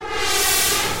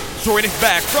Throwing it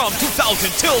back from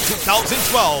 2000 till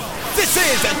 2012. This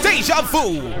is Deja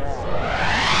Vu.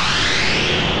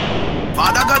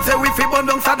 Father God say we fi burn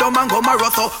down Sodom and Gomorrah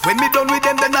so when me done with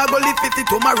them then I go live 50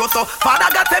 tomorrow so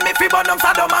Father God say me fi burn down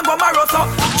Sodom and Gomorrah so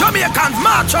Jamaicans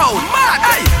march out, mad,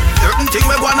 hey. Certain thing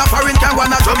we go on a foreign can go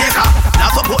on a Jamaica. Now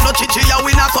support no chichilla,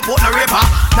 we not support no raper.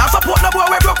 Now support no boy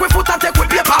we broke with foot and take with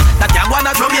paper. That can go on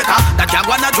a Jamaica, that can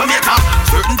go on a Jamaica.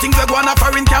 Certain things we go on a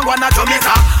foreign can go on a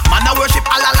Jamaica. Man I worship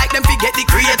Allah like them forget the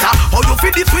creator. How you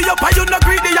feel this way up and you no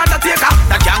greedy undertaker.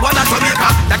 That can go on a Jamaica,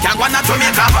 that can go on a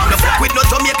Jamaica. No fuck with no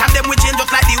Jamaican, them we change just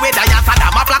like the weather. Ya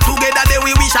Saddam a black together, then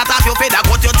we shut off your feather,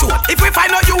 cut your throat. If we find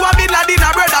out you a Bin Laden, a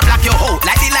brother black your hoe.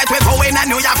 Like the light we go in a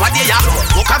New York, what day ya?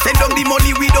 Who can send down the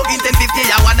money we don't intend 50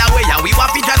 ya? One away ya, we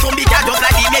want feature some big ya just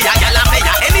like the mayor. Y'all a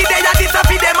player, any day ya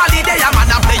disappear them all the day ya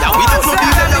man a player. We don't know the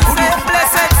day ya couldn't.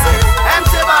 Blessed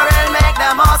empty barrel make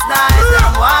them most nice.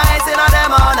 Them wise in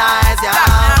them own eyes,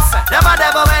 yeah. Never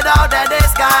devil without their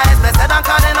disguise. Blessed and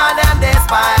calling all them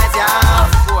despise,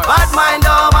 yeah. Bad mind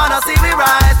don't wanna see we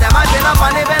rise. Them a chill up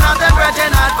and even on them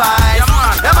virgin advice.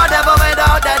 Never devil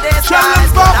without their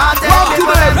disguise. Not them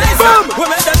people them disguise. We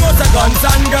make them out of guns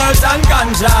and girls and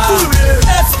ganja.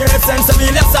 Escape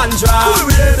Sensibilia Sandra.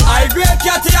 I great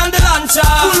Cathy and the Lancha.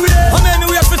 How many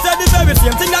we have to say the very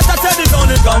same thing that I said is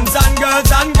only guns and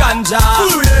girls and ganja.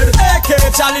 AK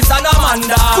Chalice and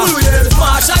Amanda.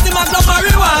 Marsha the Magnum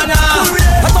Marijuana.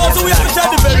 I thought we have to say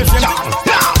the very same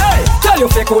thing. Hey, tell you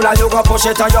fake cool and you go push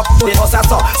it on your pussy us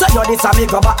so. So you this a me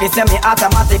go back, it's me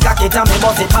automatic. I it and me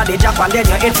bust it for the Japan, then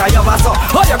you enter your vaso.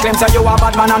 How you claim say you a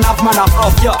bad man and half man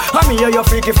off you? I mean you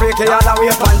freaky all the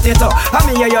way panty too. I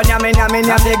mean you nyame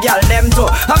the girl them too.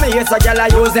 I mean you say girl I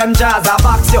use them jazz a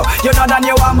box you. You know that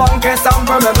you a monkey some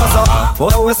from me go so.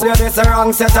 Oh we say this a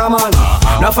wrong set a man.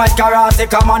 No fight karate,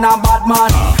 come on a bad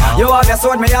man. You have your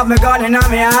sword, me have me gun in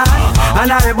me hand. And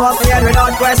I will bust the head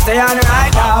without question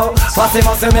right now. Pussy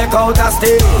must make out a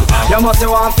steel. You must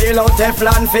want feel out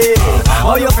Teflon feel.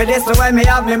 Oh you feel this when me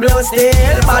have me blue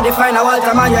steel. Body find a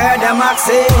Walter man, you hear them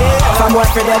maxi. Some work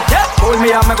for that death, pull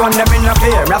me up, me gun them in no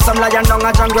fear. Me have some lion down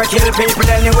a jungle, kill people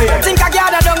anywhere. Think I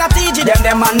gather down a TG,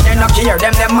 them man they no care.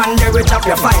 Them man they will chop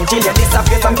your fine till you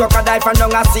disappear. Some crocodile from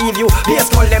down a sea view,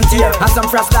 please call them tear. And some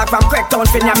frost dog from Cracktown,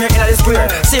 Finney me in the square.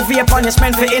 Severe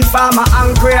punishment for informer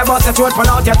and queer. But the throat pull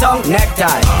out your tongue,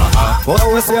 necktie.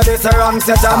 Oh we say this a wrong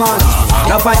set a man.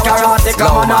 No fight karate,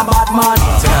 come on a bad man.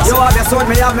 You have your sword,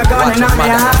 me have me gun in me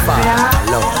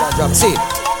hand. See.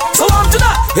 So I'm to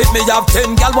that. If me have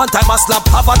 10 gal one time I slap,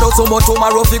 have a dozen more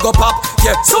tomorrow fi go pop.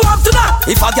 Yeah, so I'm to that.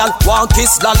 If a gal want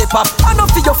kiss lollipop, I know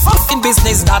for your fucking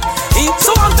business that.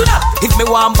 So I'm to that. If me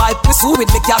want buy pursue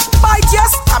with me cash, buy yes,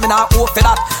 I'm in a hope for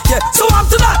that. Yeah, so I'm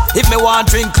to that. If me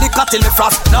want drink liquor till me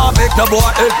frost, now make no boy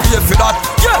help pay for that.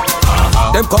 Yeah,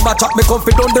 them come back chat me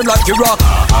comfy down them like Iraq.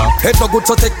 Head no good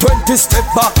so take 20 step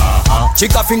back.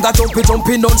 Chica finger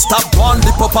jumping non-stop. One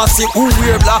lip up and see who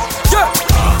wear black. Yeah,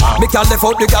 me can left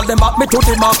out the gal them back me to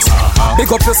the max.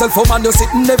 Big up yourself, woman, you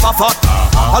sitting never fat.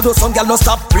 Although some gal no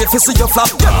stop, pray for see you flap.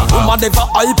 Woman never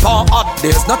hype or hot.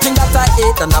 There's nothing that I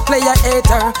hate and I play a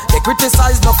hater. They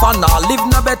criticize no fun, I live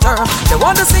no better. They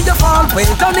wanna see you fall way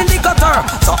down in the gutter.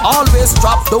 So always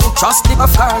drop, don't trust the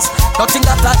of course. Nothing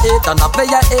that I hate and I play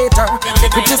a hater. They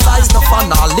criticize no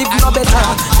fun, I live no better.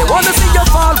 They wanna see you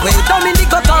fall way down in the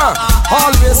gutter.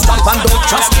 Always stop and don't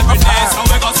trust the of course.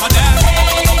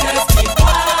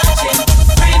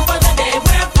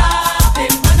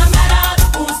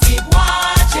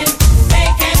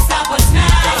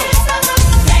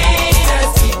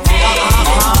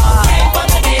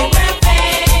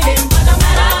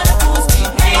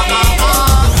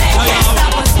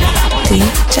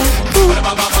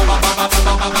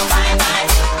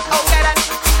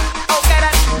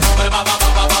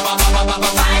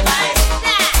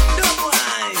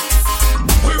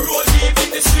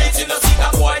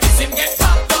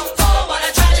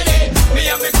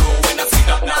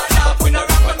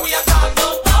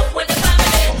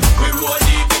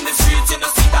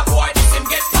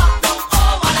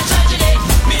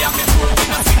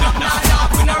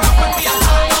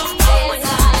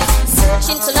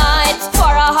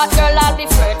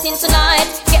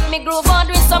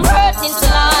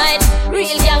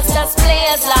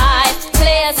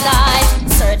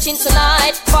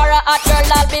 Tonight, for a hot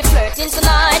girl I'll be flirting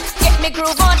tonight. Get me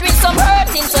groove on with some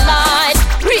hurting tonight.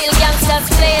 Real gangsters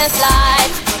players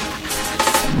like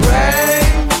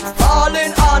rain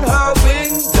falling on her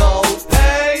window,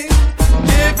 hey,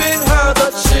 giving her the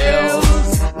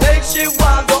chills, makes she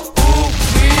want to ooh,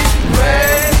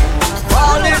 rain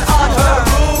falling on her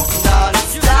roof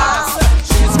non-stop.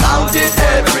 She's counting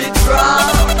every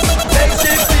drop, makes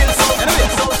she feel so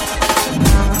good.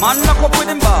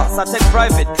 pass, I take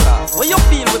private class. What you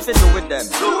feel if you do with them?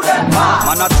 Do them pass.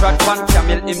 Man a trot one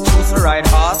camel, him choose to ride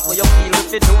horse. What you feel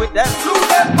if you do with them? Do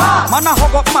them pass. Man a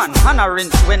hug up man, and a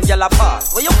rinse when gyal a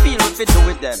pass. What you feel if you do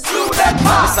with them? Do them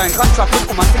pass. Me sign contract with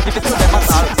woman to give it to them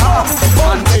at all times.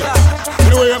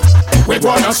 Anyway, we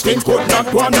wanna stink good,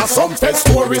 not wanna some fest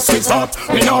tourist resort.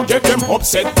 We now get them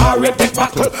upset, already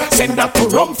battle. Send that to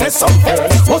rum fest some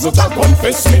fest. Wasn't a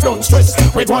confess, me don't stress.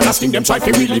 We wanna sting them, try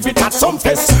to relive it at some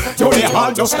fest. You they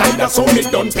all just like that, so me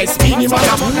don't fest. Meaning man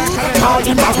a call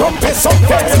him a rum fest some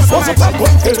fest. Wasn't a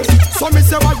confess. So me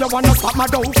say why you wanna stop my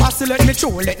dough? Fast let me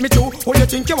through, let me through. Who you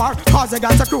think you are? Cause I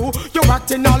got a crew. You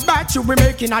acting all bad, you be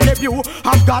making a debut.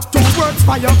 I've got 2 words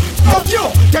for you. Fuck you.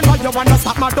 Then why you wanna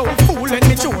stop my dough? Fool, let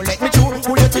me through, let me through.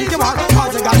 Who you think you are?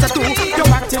 Cause I got a crew. You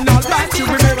acting all bad, you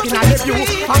be making a debut.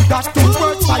 I've got 2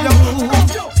 words for you.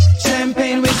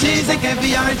 Champagne with cheese and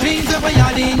caviar dreams of a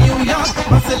yard in New York.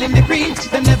 Hustle in the cream,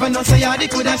 they never know say yard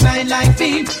could have shine like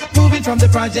beams. Moving from the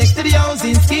projects to the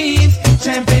housing schemes.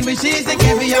 Champagne with cheese and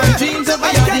caviar dreams of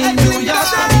a yard in New York.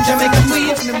 In Jamaica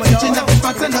Queens, reaching up the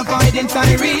spots and avoiding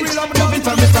sirens. Moving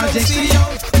from the projects to the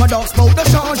housing. My dogs smoke the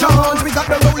Sean. We got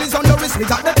the rollies on the wrist, we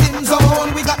got the things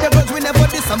on. We got the birds, we never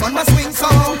diss, I'm on my swing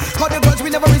song. Got the birds, we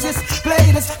never resist.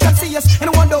 Play this, can see us, and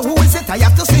wonder who is it. I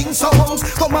have to sing songs.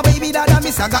 Come my baby that I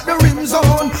miss, I got the rims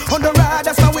on. On the ride,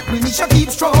 that's my whip, we need to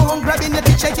keep strong. Grabbing the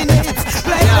shaking the hips.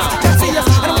 Play this, can see us,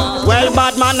 and well,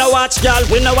 bad man, no watch, y'all.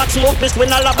 We know what smoke, miss, we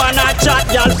no love and not chat,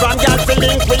 y'all. From y'all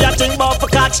feelings, we a think about for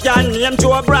catch, y'all. Name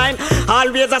Joe O'Brien,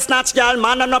 always a snatch, y'all.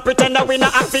 Man, I'm not pretend that we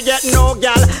not have to get no,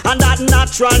 y'all. And that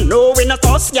natural, no, we not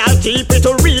us, y'all. Keep it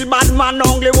a real bad man,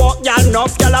 only walk, y'all.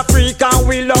 Enough, y'all, a freak and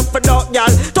we love for duck, y'all.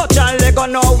 Touch and leg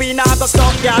on, no, we not go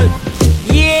stop, y'all.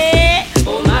 Yeah,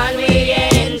 oh man, we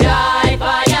enjoy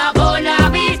fire, bona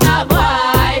vista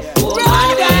boy. Oh man,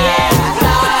 we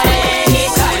enjoy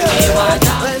anytime we want.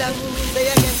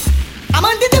 I'm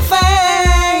under the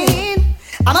fame.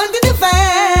 I'm under the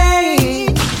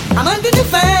fame. I'm under the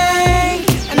fame.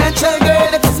 A natural girl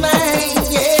that is mine.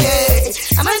 Yeah.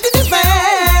 I'm under the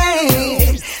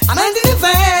fame. I'm under the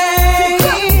fame.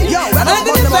 I'm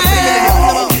under the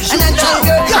fame. A natural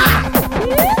girl.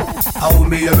 How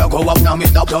me here a go up now, me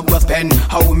stop up go spend.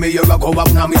 How me here a go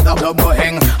up now, me stop up go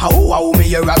hang. How me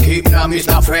here a keep now, me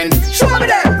stop friend. Show me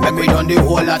them. Make me done the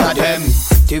whole lot of them.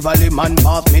 Tivoli man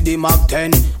pass me the Mark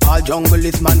 10. All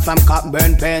junglist man from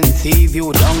Cockburn Pen. See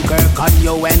you Dunkirk and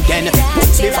you went 10.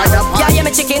 Yeah, yeah,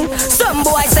 me chicken. Some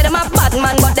boys say them a bad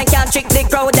man, but they can't trick the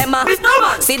crowd. Them a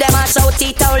see them a shout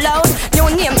it out loud. New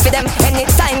name for them.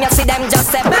 Anytime you see them, just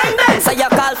say bang bang. So you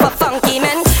call for funky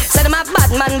men. Say them a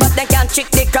bad man, but they can't trick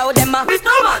the crowd. Them a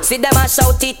see them a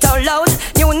shout it out loud.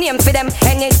 New name for them.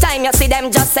 Anytime you see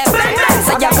them, just say bang bang.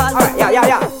 So you call for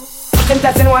yeah.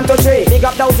 Testing 1, 2, 3. Big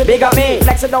up those who big up me.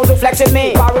 Flex with those who flex with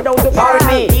me. Power with those who power with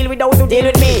me. Deal with those who deal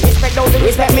with me. Respect those who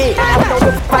respect me. Fight those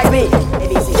who fight me.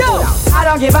 Yo, I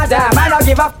don't give a damn. I don't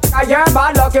give a f***. You're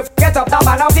bad luck if get up top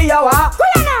and I'll see you up.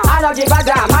 I don't give a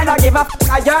damn. I don't give a f***.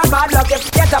 You're bad luck if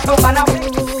get up top and I'll.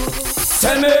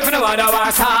 Tell me if you know what I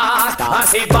was hard. I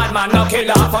see bad man no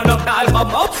kill off on up the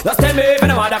album up. Just tell me if you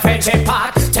know what a friendship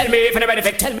part. Tell me if you know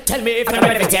benefit. Tell me if you know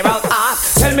benefit. Tear out art.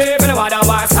 Tell me if you know what I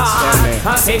was hard.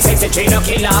 I see 63 no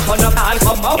kill off on up the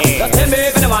album up. Just tell me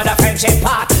if you know what a friendship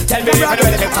part. Tell me if you know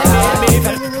benefit. Tell me if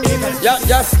you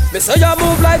Yeah, me say you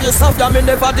move like yourself. Yeah, me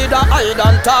never did a hide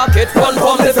and talk it. Run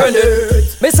from the friend.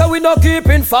 Me say we no keep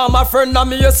in farm a friend. And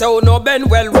me you say we no bend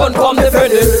well. Run from the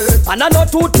friend. And I know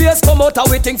toothpaste come out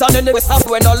with things and then we stop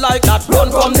when I like that. Run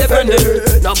from the friend.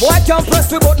 Now boy can't press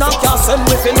me but now can't send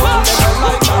me for nothing. They don't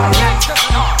like that.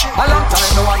 A long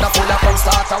time me wanna pull up and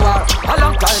start a war. A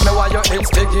long time me want you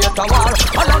instigate a war.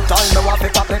 A long time me want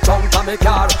pick up the trunk of me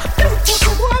car.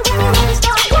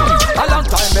 A long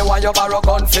time me want you borrow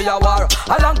gun for your war.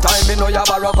 A long time me know you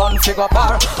borrow gun for go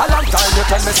par. A long time you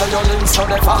tell me say your links so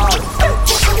they far.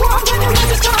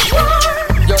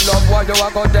 You love why you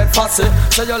are go dead fussy.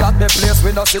 Say you lock the place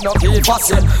with nothing no key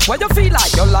fussy. When you feel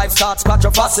like your life starts scratch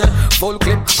your fussy. Full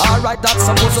clip, alright that's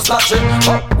supposed to slash it.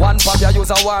 One pop you use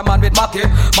a war man with Mackie.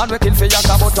 Man we kill for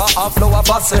yanka butter and flour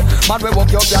fussy. Man we walk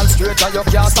your girl straight and you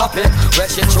can't stop it. When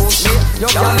she choose me,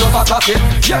 you can't love a cocky.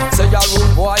 Yeah, say you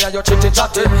rude boy and you chitty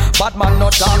chatty. Bad man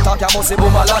not talk you must see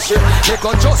boom a lash it. They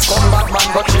could just come back man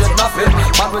but she ain't nothing.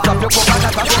 Man we tap your cook and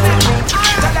like a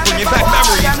bring it back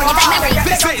memories.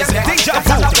 This is Deja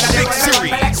Vu. Big series.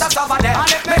 Me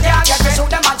can't get to shoot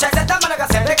them and chase them and like I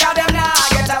said, because them nah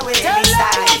get away this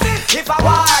time. If I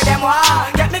war them war,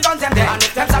 get me guns them dead. And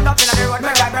if them stand up in the road,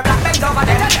 me ride my black Benz over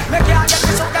them. Me can't get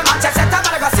to shoot them and chase them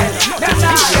and like I said, them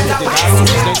nah get away this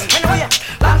time. Anyway,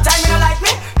 long time you don't like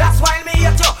me, that's why me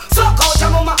hate you. So out your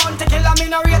mama hunt to kill and me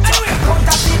no rate you.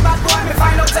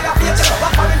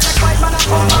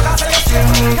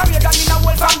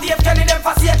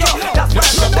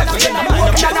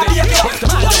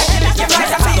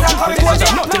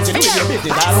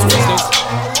 business, that's business.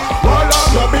 All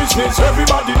of your business,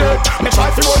 everybody dead. Me try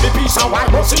to roll the piece and while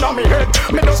busting on me head.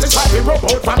 Me just try to rub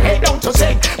out from head down to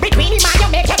Z. Between him and you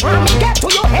make it run, me get to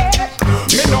your head.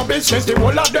 Me no business, the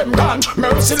whole of them gone.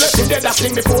 Merciless in dead, I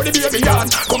sting before the baby on.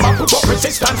 Come and put up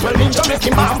resistance, well ninja make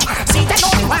him bomb. See that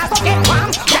only one for get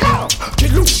one, yellow.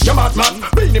 Kill you, you mad man,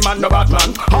 Beenie Man no bad man.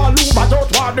 All who bad out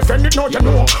war defend it, no you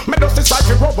know. Me just decide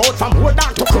to rub out from hold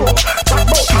down to crow. Chat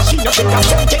bout machine, you think I'm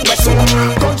something we so.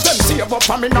 Guns them save up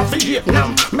from in a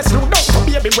Vietnam. Me slow down to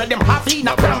baby where them half in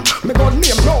a gram. Me gon'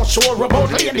 name no sure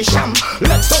about Lady Sham.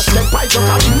 Let's us get pipe you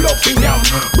cause you love in yam.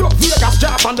 Broke Vegas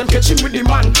job and them catching with the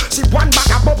man. See one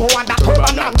bag of bubble and that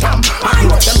turban and tam. I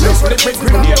know them list with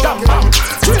grenade and bam.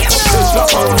 Straight up this love.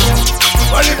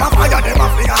 Well if I fire them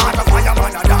up, the heart of fire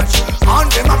man a dance. And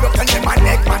them a broken them a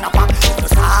neck man a pop. To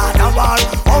start a war,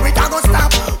 how it a go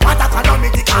stop? What a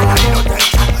economic the kind of no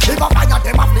tension. If I fire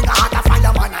them up, the heart of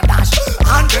fire man a dash.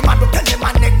 And them a broken them a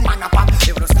neck man a pop.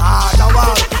 To start a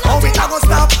war, how it a go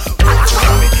stop? What a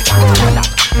economic the kind of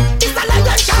This a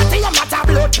lion shanty, I'm not a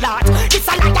blood clot. This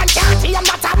a lion shanty, I'm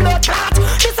not a blood clot.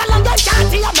 This a lion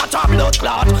shanty, I'm not a blood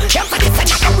clot. Them say this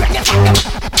is not a brain, you fuck them.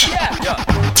 Yeah.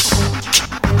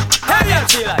 How you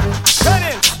feel like? Turn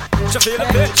in. You feel the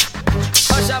pitch?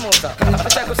 Push your motor.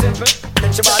 Check it simple.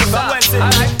 Pitch your body from Wednesday.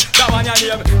 Alright. That one your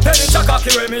name. Tell him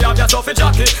Chakaki when me have your stuffy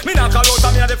jockey. Me knock her out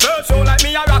and me a the first show like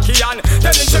me a Rocky and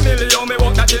tell him she milli how me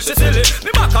walk that till she silly.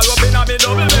 Me back her up in a me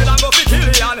double bed and go fi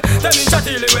Killian. Tell him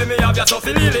Chatili when me have your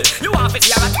stuffy lily. You want fi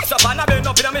see her a twist up and a bend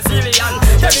up in a me ceiling.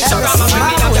 Tell him Shagama when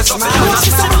me have your stuffy lily.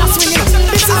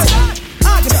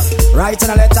 Right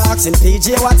and I let talks in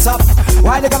PJ, what's up?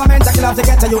 Why the government a kill off to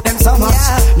get to youth them so much?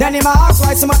 Then him ask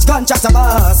why so much gun chat a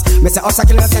buzz. Me say us a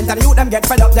kill innocent and the youth them get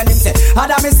fed up. Then him say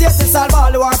Adam is there to solve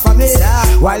all the war for me.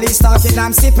 While he's talking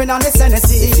I'm sipping on this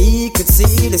Hennessy. He could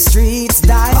see the streets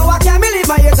die. Oh I can't believe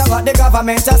my ears of what the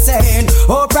government are saying.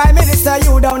 Oh Prime Minister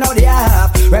you don't know the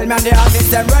half. Well man the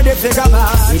artists them ready to come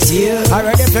out. It's you. I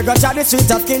ready to go to the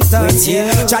street of Kingston. It's you.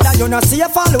 Chada you not see a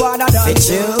follow and a done. It's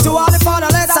you. To all the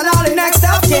fatherless and all the next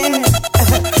of kin.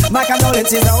 My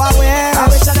condolences are aware. I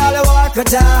wish that all the war could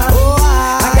die.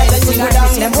 I get the people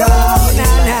down them go.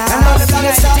 And all the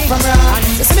planet stop from run.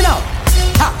 Listen me now.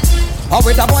 How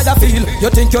with a boy that feel?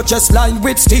 You think you're just lined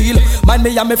with steel? Mind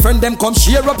me and my friend them come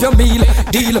share up your meal.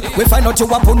 Deal, we find out you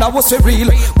up on now what's for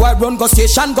real. Boy run go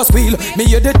station go squeal. Me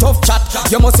hear the tough chat.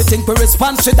 You must think we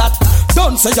respond to that.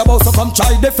 Don't say you about to come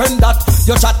try defend that.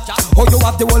 You chat, oh you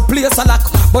have the whole place a lock.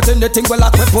 But anything will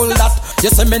lock we pull that.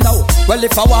 You see me now? Well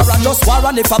if a war and just war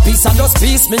and if a peace and just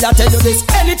peace. Me I tell you this,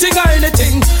 anything or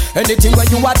anything. Anything when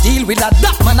you a deal with that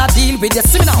man a deal with. You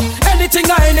see me now?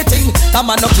 Anything or anything. That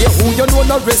man no care who you know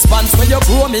no response. When you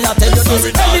grow me, I tell you this.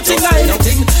 Anything or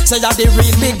anything. Say you're the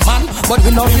real big man, but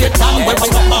we no real man. When we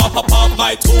pop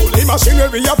my tool. The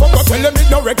machinery I forgot tell them it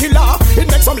no regular. It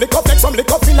makes some lick up,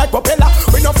 feel like propeller.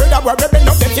 We no afraid of we're ripping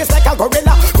up them face like a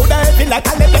gorilla. Coulda heavy like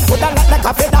a lead, coulda light like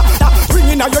a feather.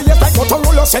 Ringing out your ears like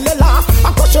Motorola cellular.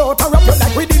 And crush you out and wrap you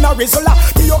like within a Rizzola.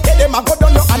 Be okay, them a go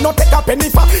down you and not take a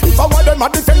penny for. If I want them a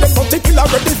defend them, particular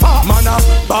ready for. Man a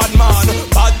bad man,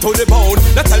 bad to the bone.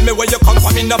 Now tell me where you come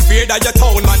from, in the fear that you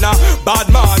town. Man a bad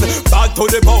man, bad to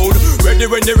the bone. Ready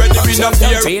when you ready, we not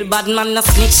fear. Real bad man no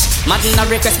snitch. Mad in a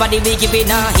request but the big give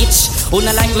it a hitch. Who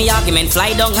no like me argument,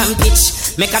 fly down and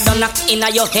pitch. Make a done knock in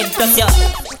your head plus your.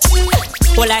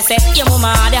 Well I say, your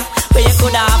mama there. Where you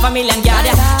coulda have $1 million yard.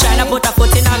 Tryna put a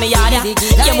foot in on me yard.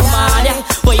 Your mama there.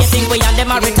 Where you think we and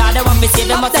them are retarded. Want me see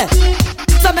them up there.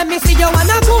 So let me see you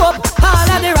wanna go up. All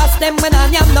of the rest them when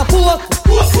I am no poke.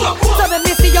 So let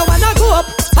me see you wanna go up.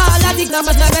 All of the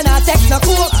numbers when I take no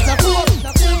coke.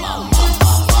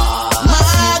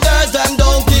 My girls them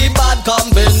don't keep bad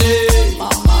company.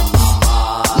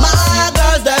 My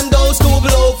girls them don't scoop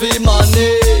low for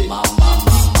money.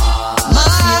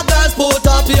 My girls put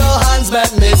up your hands,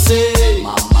 let me see.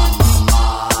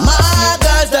 My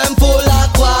girls them full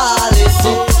of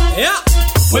quality. Yeah.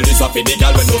 Well, this up in the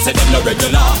girl when no say them no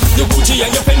regular. You Gucci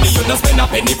and you Fendi, you no spend a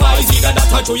penny for. It's either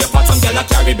that or through your fat, some girl a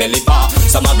carry belly bar.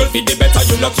 Some a girl feed the better,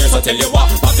 you no care, so tell you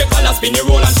what. Pop your collar, spin your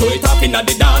roll and show it off in the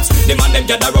dance. The man them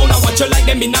gather round and watch you like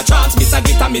them in a trance. Miss a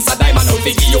glitter, miss a diamond, I'll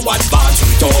figure you advance.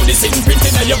 To all this in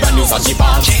printing and your brand new Sachi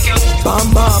pants.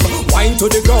 Bam bam, wine to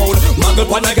the ground.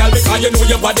 Muggle on a girl because you know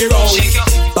your body round.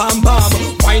 Bam bam,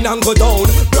 wine and go down.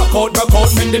 Rock out,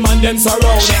 when the man them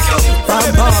surround.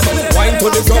 Bam bam, wine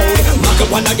to the ground. Muggle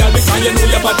on a girl because you know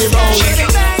your body round.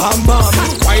 Bam bam,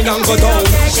 wine and go down.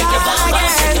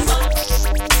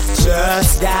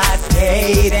 Just got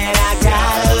paid and I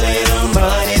got a little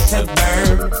money to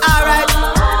burn. Alright,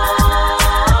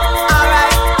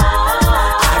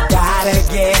 I gotta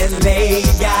get laid,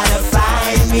 gotta find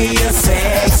me a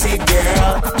sexy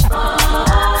girl.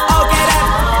 Okay then,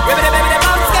 give me the baby the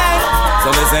bounce game. So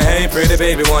they say, hey pretty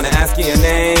baby, wanna ask you your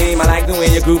name. I like the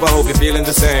way you groove, I hope you're feeling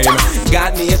the same.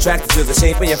 Got me attracted to the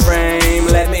shape of your frame.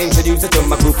 Let me introduce you to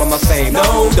my group of my fame.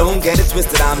 No, don't get it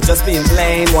twisted, I'm just being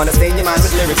plain. Wanna stain your mind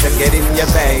with lyrics and get in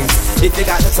your veins. If you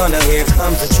got the tunnel, here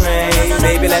comes the train.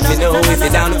 Baby, let me know if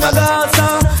you're down with my girl.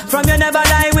 So, from you never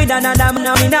lie with another man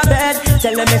in a bed.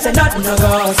 Tell them it's a nothing no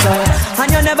go so. And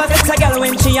you never get a girl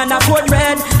when she on a put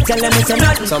red. Tell them it's a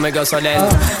nothing. So me go so then.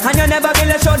 And you never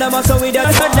kill a shoulder muscle with your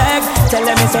good leg. Tell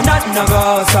them it's a nothing no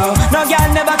go so. No girl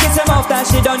never kiss him off that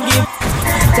she don't give.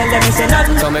 Tell them it's a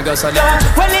nothing. So me go so then.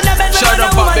 Well in the bed when a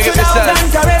woman should have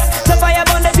done caress. So fire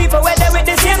upon the people where they with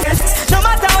the same dress. No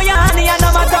matter how you honey and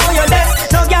no matter how you less.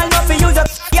 No girl not for use up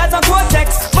as a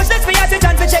cortex. Much less for you to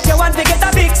turn to check you want to get a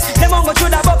fix. Them won't go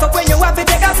through the buck up when you have to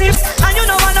take a sip. And you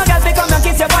know when no girl become and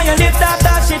kiss you on your lips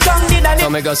after she tongue did a lip. So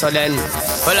me go so then.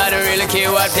 Well I don't really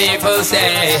care what people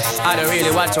say. I don't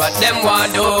really watch what them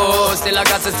want do. Still I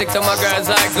got to stick to my girls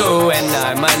like glue. And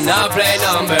I might not play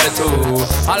number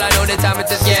 2. All I know the time it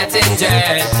is getting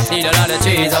jet. Need a lot of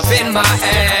trees up in my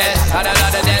head. And a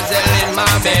lot of dancing in my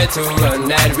bed to run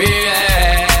that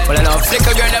real. Well I know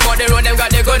flicker girl them on the road, them got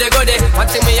the goody. One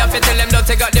thing me have to tell them don't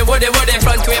take out the woody.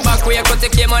 Front way, back way, cut the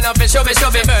came on up and shove it.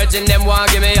 Virgin them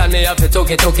want give me and me have to took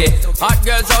it. Hot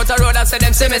girls out the road I say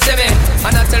them see me.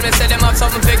 And I tell me say them have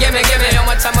something for give me. How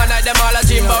much time I night them all a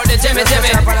dream about the Jimmy. Them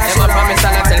a promise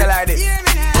and I tell like this.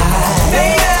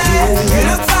 Baby, you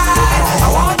look fine. I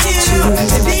want you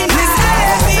to be my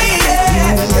baby.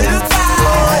 You look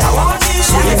fine. I want you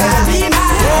to be my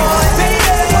baby.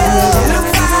 You look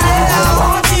fine. I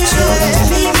want you to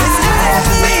be my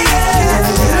baby.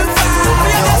 You look fine.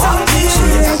 I want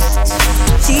you.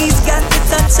 She's got the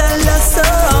touch I love so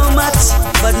much,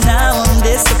 but now I'm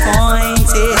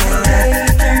disappointed.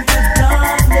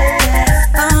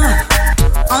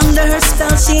 Under her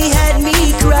spell she had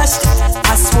me crushed.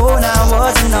 I swore I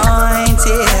was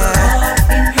anointed.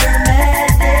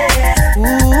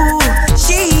 Ooh,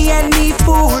 she had me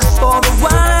fooled for a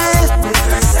while,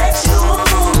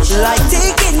 like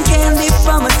taking candy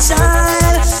from a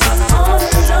child.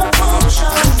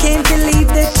 I can't believe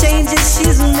the changes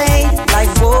she's made,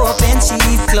 like wolf and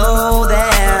sheep clothing.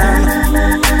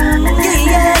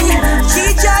 Yeah,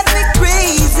 she drives me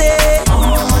crazy.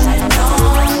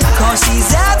 Cause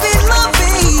she's having my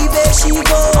baby, she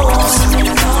goes.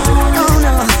 Oh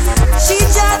no, she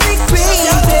drives me crazy.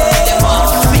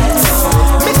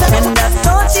 And I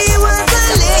thought she was a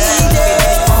lady.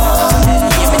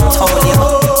 Told you.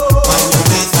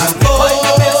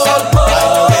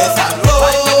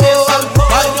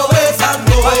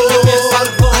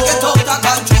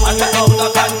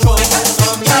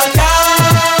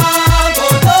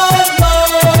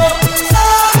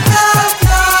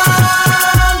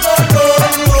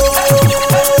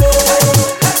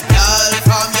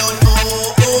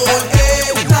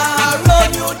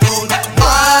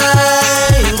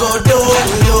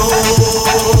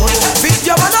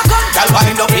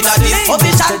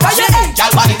 Position for your head,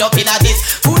 y'all wind up in a this.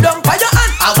 Put down for your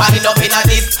hand, and wind up in a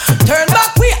this. Turn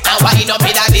back way, and wind up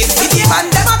in a this. If the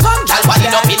man them a come, y'all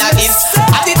wind up in a this.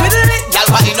 At it with it, y'all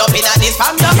wind up in a this.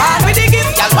 From your man with the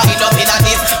gift, y'all wind up in a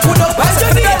this. Put up for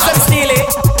your head, and steal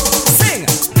it. Sing.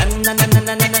 Na na na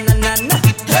na na na na na na.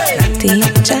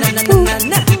 DJ Pooh. Na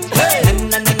na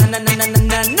na na na na na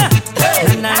na na.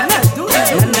 Na na na.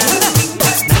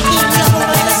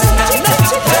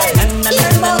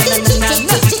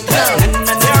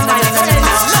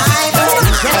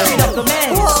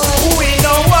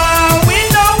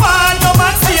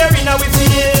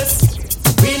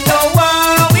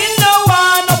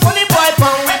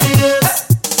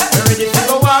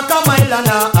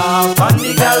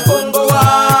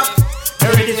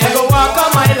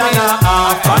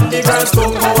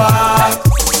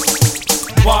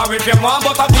 If you want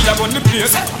but a bill on the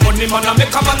place, money man a make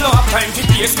a man no have time to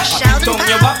taste. Don't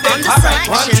you back then, alright,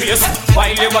 one trace.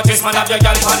 While you got this man have your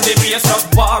girl on the base.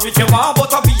 War if you want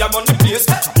but a bill on the place,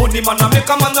 money man a make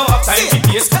a man no have time to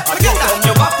taste. Don't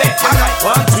you back then, alright,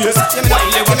 one trace.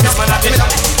 While you got this man have your girl.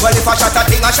 Well if I shot a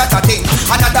thing,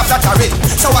 another flattering.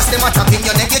 So what's the matter thing?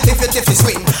 Your negativity fi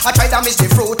swing. I try to miss the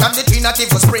fruit and the tree not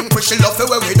even spring. Push the love for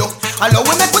where we do. Allow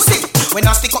we make we sing. When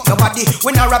I stick up nobody,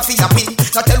 when I rap for your pin.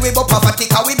 Not tell we about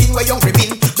poverty, cause we been where young we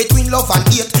been. Between love and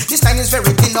hate, this time is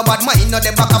very thin. No bad mind, no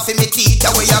the back of me teeth. The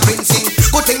way I bring sing.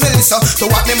 Good thing me listen to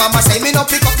what me mama say. Me no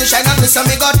pick up the shine and listen.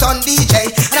 Me got on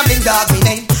DJ and I bring dog me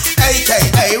name.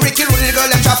 AKA Ricky Rudy, girl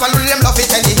them chop and Rudy them love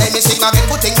it any day. Me sing again.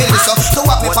 Good thing me listen to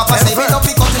what me papa say. Me no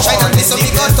pick up the shine and listen.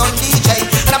 Me got on DJ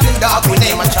and I bring dog me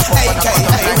name.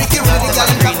 AKA Ricky Rudy, girl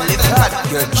them chop and Rudy them love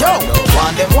it.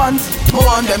 once, me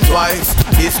want them twice.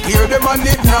 This scare them and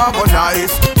it now go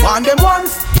nice. Want them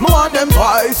once, me want them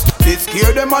twice. This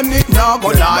scare them and it now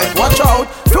go nice. Watch out,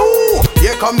 two,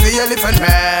 here comes the elephant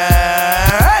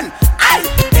man.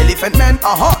 Elephant man,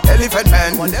 elephant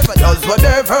man. Does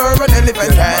whatever an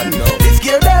elephant can. This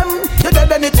scare them, you're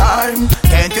dead anytime.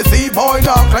 Can't you see, boy,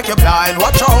 look like you're blind.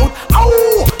 Watch out,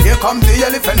 ow, here comes the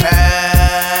elephant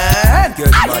man.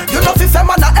 You know this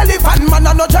man an elephant, man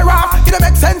a no giraffe. It don't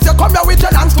make sense, you come here with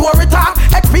your long story talk.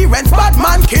 Experience, bad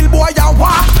man, kill boy and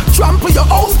walk. Trample your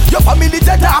house, your family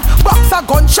dead off. Box a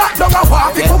gunshot, down a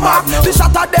walk. If you mark, the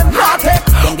shot of them not take.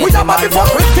 We have a before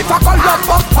Christopher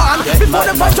Columbus fan. Before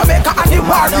the fight Jamaica and the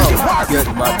war.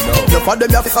 You for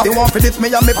them, you want for this,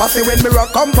 me and me passing when me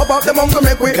rock come pop up them hungry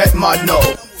make we get mad now.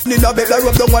 Need a better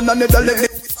rub the one another leg.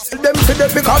 Them see them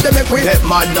because they make we get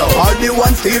mad now. All the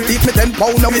ones still teach me 10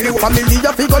 pound now. Me the family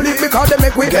a figure live because they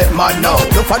make we get mad now.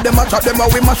 You for them a chat them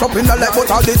a we mash up in the leg. But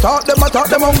all the talk them a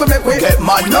talk them hungry make we get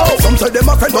mad now. Some say them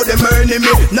a friend but them earning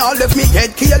me. Now left me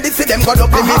head careless see them got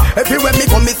up in me. Everywhere me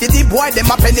come me see the boy them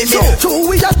a penny me.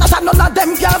 True we just not none of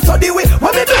them can't study we.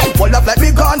 What me do? Pull up like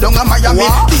me gone down a Miami.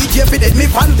 DJ fi dead me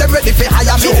fans them ready fi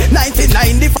hire me.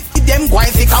 1990 them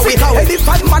going sick away.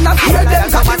 Elephant man a fear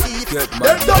them capacity.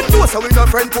 Them don't know so we no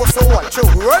friend post so all. True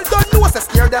world don't know so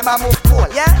scare them a move cool.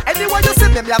 Yeah, anyone you see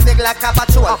them you big like a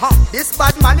patrol. This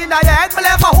bad man in your head me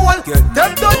left a hole.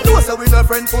 Them don't know so we no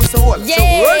friend post so all. True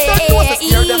world don't know so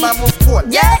scare them a move cool.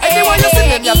 Yeah, anyone you see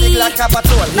them you big like a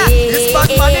patrol. This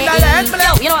bad man in your head me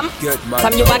left. You know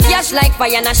from you a cash like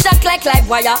fire and a shock like live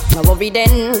wire. No worry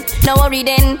then, no worry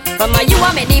then. From a you a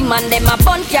me the man them a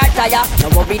bun car tire. No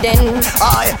worry then.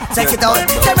 Check it out.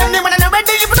 Say when me when I'm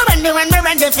ready, you put when me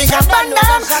ready, finger band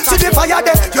down. See the fire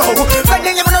there, yo. When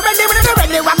you when I'm ready,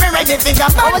 when me ready,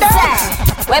 finger band down.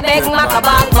 We big mac a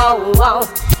back bow.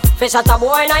 Fish at a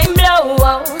boy and I'm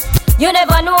blow. You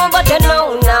never know but you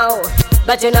know now.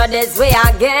 But you know this way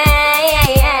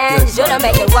again. Shoulda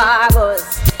make it wobbles.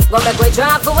 Go make we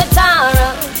drop for a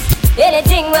Taurus.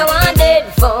 Anything we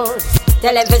wanted for.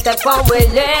 Tell him to step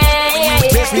forward.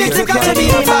 You got to be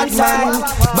a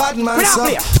bad man, so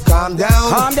calm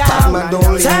down. Bad man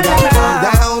don't lay down, calm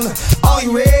down. Are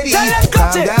you ready?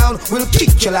 Calm down. We'll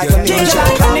kick you like a ninja.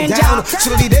 Calm down.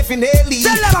 Surely definitely.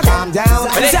 Calm down.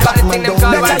 Bad man don't lay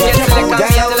down, calm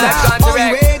down. Are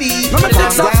you ready? Calm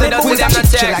down. We'll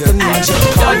kick you like a ninja.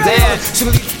 Calm down.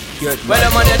 Surely. Well,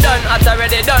 I'm on the done, hot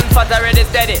already done, fat already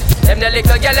steady. Them the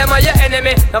little girl, them are your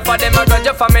enemy. Now for them, I got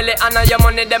your family, and now your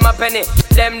money, them a penny.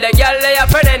 Them the girl, they a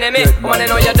friend enemy. Wanna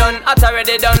know you done, hot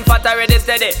already done, fat already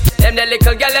steady. Them the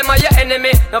little girl, them are your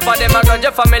enemy. Now for them, I got your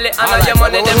family, and now your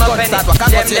money, them a penny.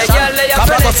 Them the girl, they a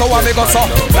friend enemy. So what we go so?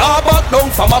 Now back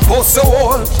down from a post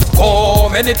wall.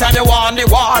 Come anytime you want the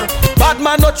war. Bad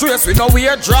man no trace, we no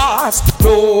weird draws.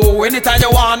 No, anytime you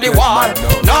want the war.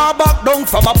 Now back down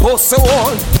from a post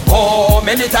wall. Come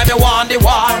anytime you want the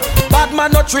war. Bad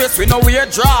man no trace, we no weird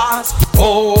draws.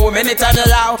 Come anytime you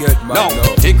loud. No,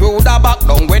 take you the back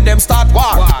down when them start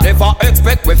war. Never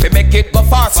expect we fi make it go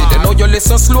far. See they know you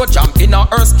listen slow jump in a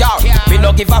earth car. We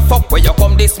no give a fuck where you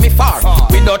come this me far.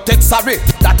 We no take sorry,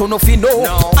 that you no fi know.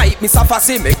 I miss a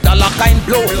fussy make the lock kind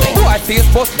blow. Do I feel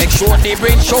post make sure the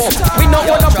brain show. We no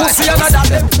wanna pussy another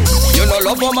them. You no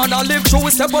love a man and live through.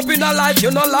 We step up in a life,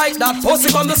 you no like that.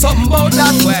 Pussy come to something about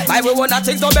that way. I will wanna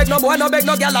think no beg no boy, no beg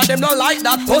no girl, and them no like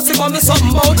that. Pussy come to something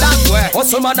about that way.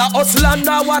 Hustle man a hustle and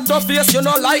now what no face, you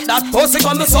no like that. Pussy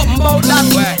come to something about that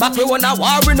way. But we wanna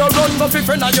war, we no run, no fi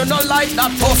friend, and you no like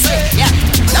that. Pussy, yeah.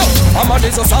 Now, I'm a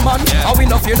this a man, and we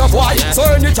no fear no boy. So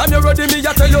anytime you ready, me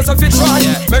I tell you so fi try.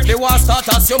 Make the war start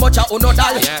as you much a uno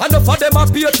die. And enough of them a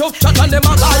be a tough chat and them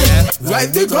a lie. Right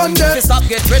the gun there. Stop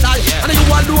get red eye. And you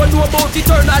alone know about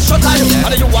eternal shut eye.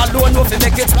 And you alone know fi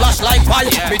make it splash like fire.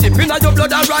 Me dip inna your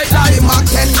blood and right eye. Mark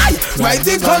 10 eye. Right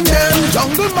the gun them.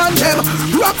 Jungle man them.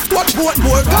 Rock what boat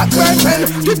more got red pen.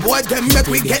 The boy them make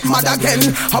we get mad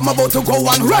again. I'm about to go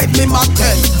and ride me Mark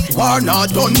 10. War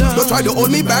not done. Don't try to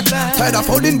hold me back. Tired of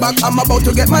holding back. I'm about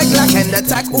to get my Glock and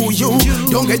attack. Ooh you.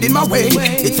 Don't get in my way.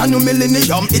 It's a new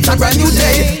millennium. It's a brand new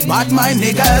day. Bad my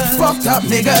niggas. Fucked up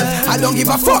niggas. I don't give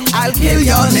a fuck. I'll kill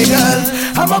your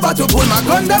niggas. I'm about to pull my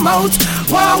gun them out.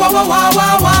 Wow wow wow wow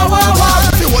wow wow wow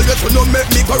wow. The whole you no make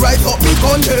me go rise up me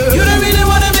gun them. You don't really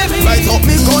wanna make me rise up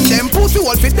me gun them. Pussy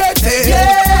wall fi dead.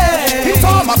 Yeah.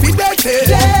 Informer fi dead.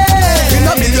 Yeah. In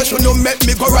a million you no make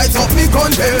me go rise up me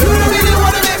gun them. You don't really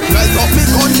wanna make me rise up me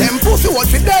gun them. Pussy wall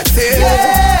fi dead.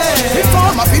 Yeah.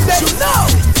 Informer fi dead. You know.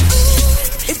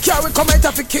 It carry come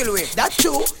out fi kill we. That's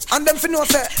true. And them fi know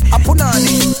say a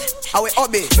punani. Our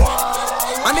hobby.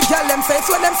 And the girl them say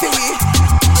so them see we.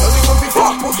 So we come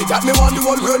Fuck pussy that me want the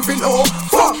whole world to know.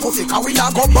 Fuck pussy 'cause we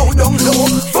not go bow down low.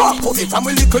 Fuck pussy from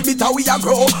we little bit how we a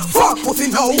grow. Fuck pussy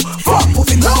now, fuck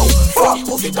pussy now. Fuck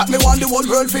pussy that me want the whole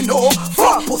world to know.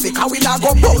 Fuck pussy 'cause we not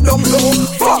go bow down low.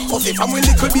 Fuck pussy from we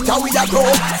little bit how we a grow.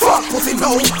 Fuck pussy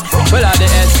now. Well, all the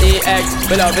SEX,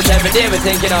 we love it every day, we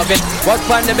thinking of it. Walk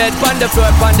on the bed, on the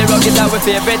floor, on the rug, it's our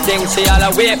favorite thing. She all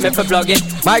awake, me for plug it.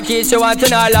 My keys, she want to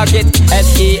know lock it.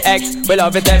 SEX, we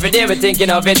love it every day, we thinking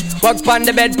of it. Walk on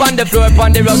the bed, on the floor,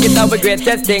 on the rug, it's our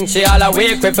greatest thing. She all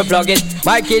awake, me for plug it.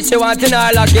 My keys, she want to know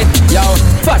lock it. Yo,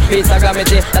 fat piece of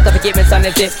gravity, that have to keep me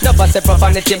sanity. No pass it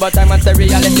profanity, but I want the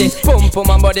reality. Boom, boom,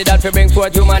 and body that we bring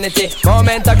forth humanity.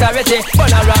 Moment of clarity,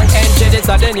 fun a wrong entry, this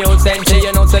are the new century.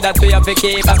 You know, so that we have to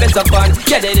keep having some fun,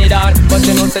 getting it on. But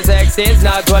you know, say sex is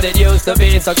not what it used to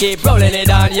be, so keep rolling it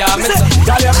on, yeah.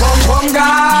 Girl, you pum pum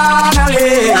gonna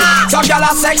leave. Some girl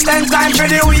a sex 10 times for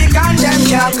the week and them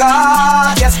can't go.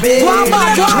 Yes, babe.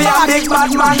 We a big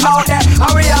bad man out there,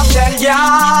 and we have 10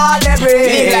 girl every.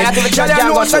 Girl,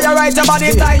 you know, so you right about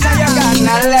the tight and you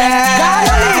gonna let.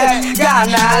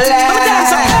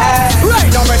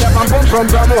 Right now, me the pum pum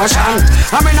promotion.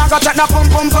 I mean, I got no pum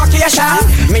pum vacation.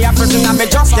 Me a person and me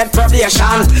just get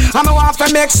probation. And me want to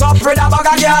mix up with a bag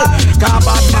of girl. Cause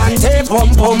bad man take pum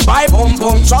pum, buy pum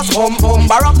pum, trust pum pum,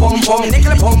 barrel pum pum,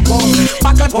 nickel pum pum,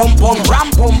 buckle pum pum, ram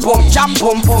pum pum, jam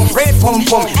pum pum, red pum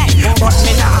pum. But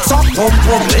me not suck pum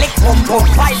pum, lick pum pum,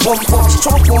 buy pum pum,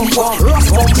 stroke pum pum, rough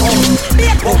pum pum,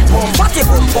 big pum pum, fatty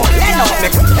pum pum. You know me,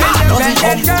 dozen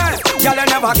pum pum. Girl, you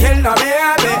never kill no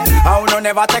baby. I will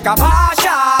never take a passion.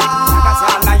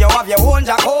 Cause now you have your own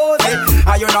jacuzzi,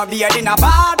 and you not be in a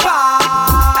bad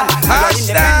part.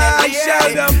 Hashtag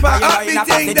shout out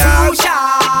everything down.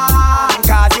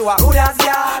 Cause you are good as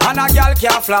ya, and a girl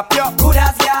can't flap you. Good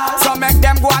as ya, so make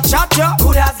them go and chat you.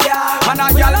 Good as ya, and a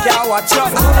girl can't watch you.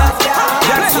 Good as ya.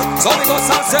 So we go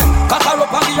salsa, cock her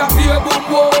up and give her beer boom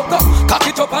walk. Cock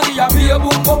it up and give her beer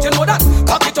boom walk. You know that?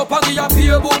 Cock it up and give her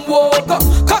beer boom walk.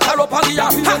 Cock her up and give her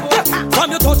beer boom.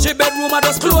 From you touch the bedroom, I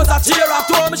just close a chair up.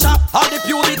 Throw me shop, all the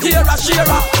puberty here a share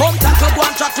up. Come tackle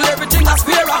one track to everything a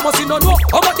spare up. Must you know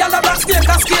how much girl a rock snake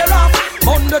a scare off.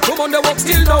 Monday to Monday walk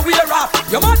still no wear off.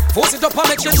 You man, force it up and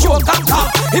make you show and talk.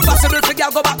 Impossible for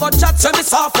girl go back but chat. Send me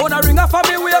soft phone a ring a for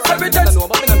me way of evidence.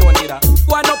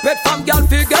 Why no pet from girl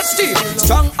fi get steal?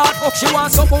 Strong heart up she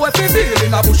want something where fi feel.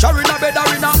 In a bush or in a bed or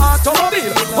in a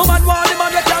automobile. Woman want the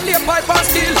man that can lay pipe and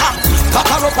steel. Cock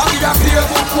her up and give her clear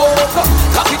book walk.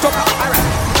 Cock it up. Alright.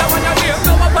 That one you hear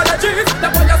no apologies.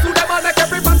 That one you sue them and make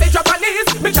every man say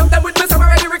Japanese. Me jump them with me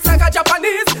samurai lyrics like a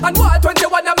Japanese. And War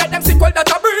 21 I make them sick well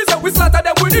that a breeze. And we slaughter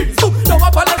them with ease. No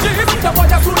apologies. That one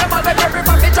you sue them and make every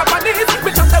man say Japanese. Me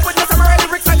jump them with me samurai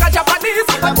lyrics like a Japanese.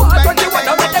 And War 21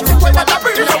 I make them sick well that a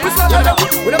breeze. And we slaughter them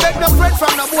with ease. We don't make no friend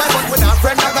from no boy, but we not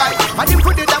friend no guy. And if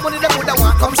we did that money, them woulda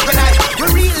want come spend night. We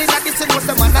really not this in what's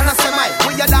the man and a semi.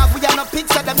 We a dog, we a no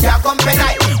pigs, so them can't come spend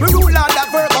night. We rule out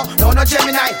that Virgo, no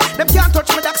Gemini. Them can't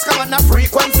touch me, that's come on a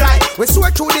frequent fly. We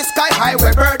soar through the sky high, we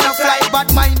bird no fly.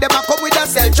 Bad mind them a come with a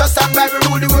cell, just and fly. We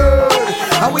rule the world,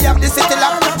 and we have the city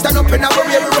lock. Stand up in our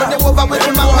way, we run them over with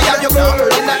the map. We have your girl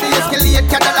in the escalate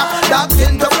Cadillac. Dark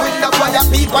tint up with the fire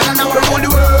people, and now we rule the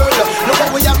world. Look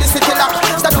how we have the city lock.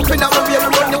 Stand up in our way, we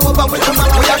run them over with the map.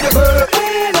 We have your girl.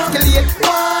 Escalate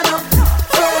one up,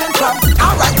 friend from.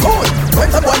 Alright, cool. When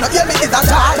someone not hear me is a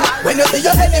tie. When you see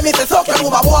your enemy, say so can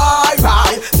move a boy,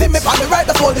 right? See me on the right,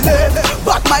 that's all the name.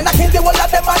 But mine I kill the whole of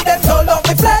them and them so long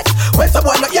the flex. When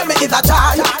someone not hear me is a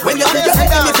tie. When you see your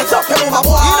enemy, say so can move a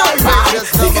boy, right?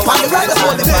 See me on the right, that's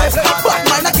all the name. But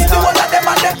mine I kill the whole of them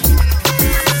and them.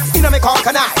 You know me call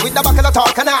can I, with the buckle of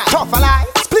talk can I. Talk for life,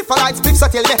 split for light, split so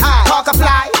till me high. Talk a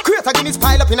fly, create a Guinness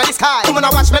pile up in the sky. Woman a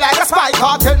watch me like a spy,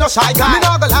 cartel no shy guy. Me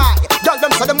no go lie, y'all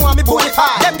them so them want me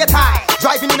bonify. Them get high,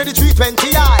 driving into the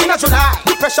 320i. In a July,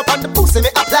 the pressure on the pussy me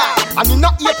apply. And me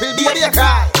not April, baby I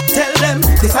cry. Tell them,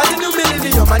 this is the new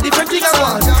millennium and different thing I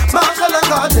want. Marshall and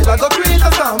cartel I go create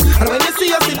a sound. And when you see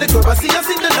us in the club, I see us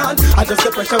in the land. Adjust the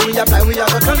pressure we apply, we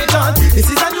have to turn it on. This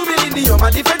is a new millennium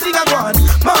and different thing I want.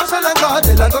 Marshall and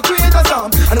cartel I go create a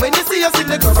sound. And when you see us in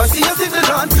the club, I see us in the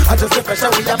land. Adjust the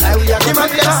pressure we apply, we have to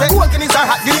turn it on. Cool guineas are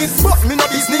hot guineas, but me no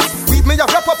business. Weed me a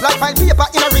wrap up like fine paper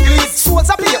in a release. Souls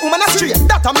a play, woman a straight,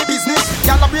 that a me business.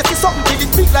 Y'all a brace is something till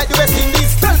it big like the West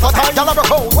Indies. Tell for time, y'all a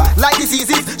broke out like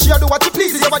diseases. She a do what you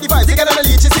please, your body vibes, you get on the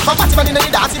leeches. If a party man in the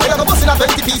dance, you better go bust in a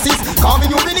 20 pieces. Call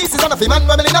me new releases on a film and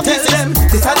women in a pieces. Tell them,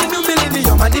 this is the new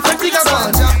millennium and different thing I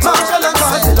want. Marshall and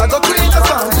cartel I go create a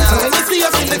sound. And when you see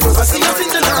us in the club, I see us in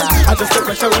the land. Adjust the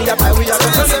pressure we apply, we have to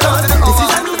turn it on. This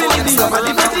is a new millennium and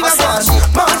different thing I want.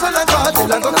 Marshall and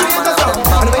cartel I go create a sound.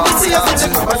 And when you see us in the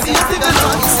club, I see us in the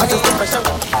land. Adjust the pressure.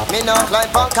 Me not like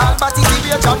for call party.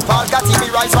 Paul Gatti, me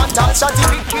rise one tall shotty.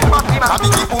 Cabby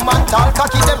the woman tall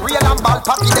cocky, them real and ball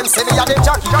pappy, them say they are them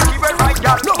Jackie. Jackie red right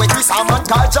girl. No when we saw man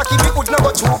call Jackie, me would not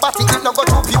go too batty, it not go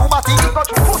too puberty.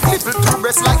 Nipple two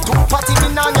breasts like two patty,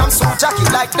 me nah yam so Jackie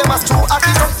like them as two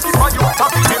aki. For you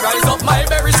tappy, me rise up my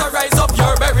berry, so rise up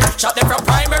your berry. Shot them from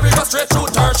primary, go straight through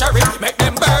tertiary. Make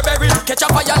them Burberry, catch a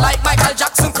fire like Michael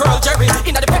Jackson, curl Jerry.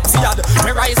 Inna the Pepsi ad,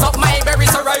 me rise up my berry,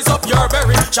 so rise up your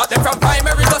berry. Shot them from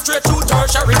primary, go straight through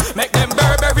tertiary. Make them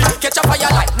Burberry, catch a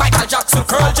fire like Michael Jackson,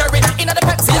 curl Jerry. Inna the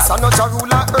Pepsi ad. This a not a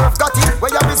ruler, earth got it. Where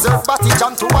you reserve body,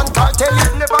 jam to one cartel it.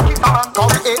 Never keep on, call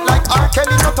we ate like R.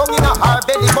 Kelly. No tongue in a hard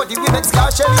belly, but the women scar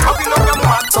shelly. How we love your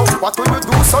man, so what will you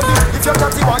do, sonny? If you're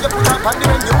chatty, why you put on the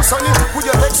menu, sonny? Would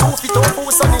you take Sophie to fool,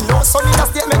 sonny? No, sonny,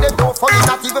 that statement they don't funny.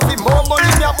 Not even for more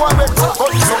money, me a boy with so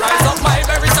funny. So I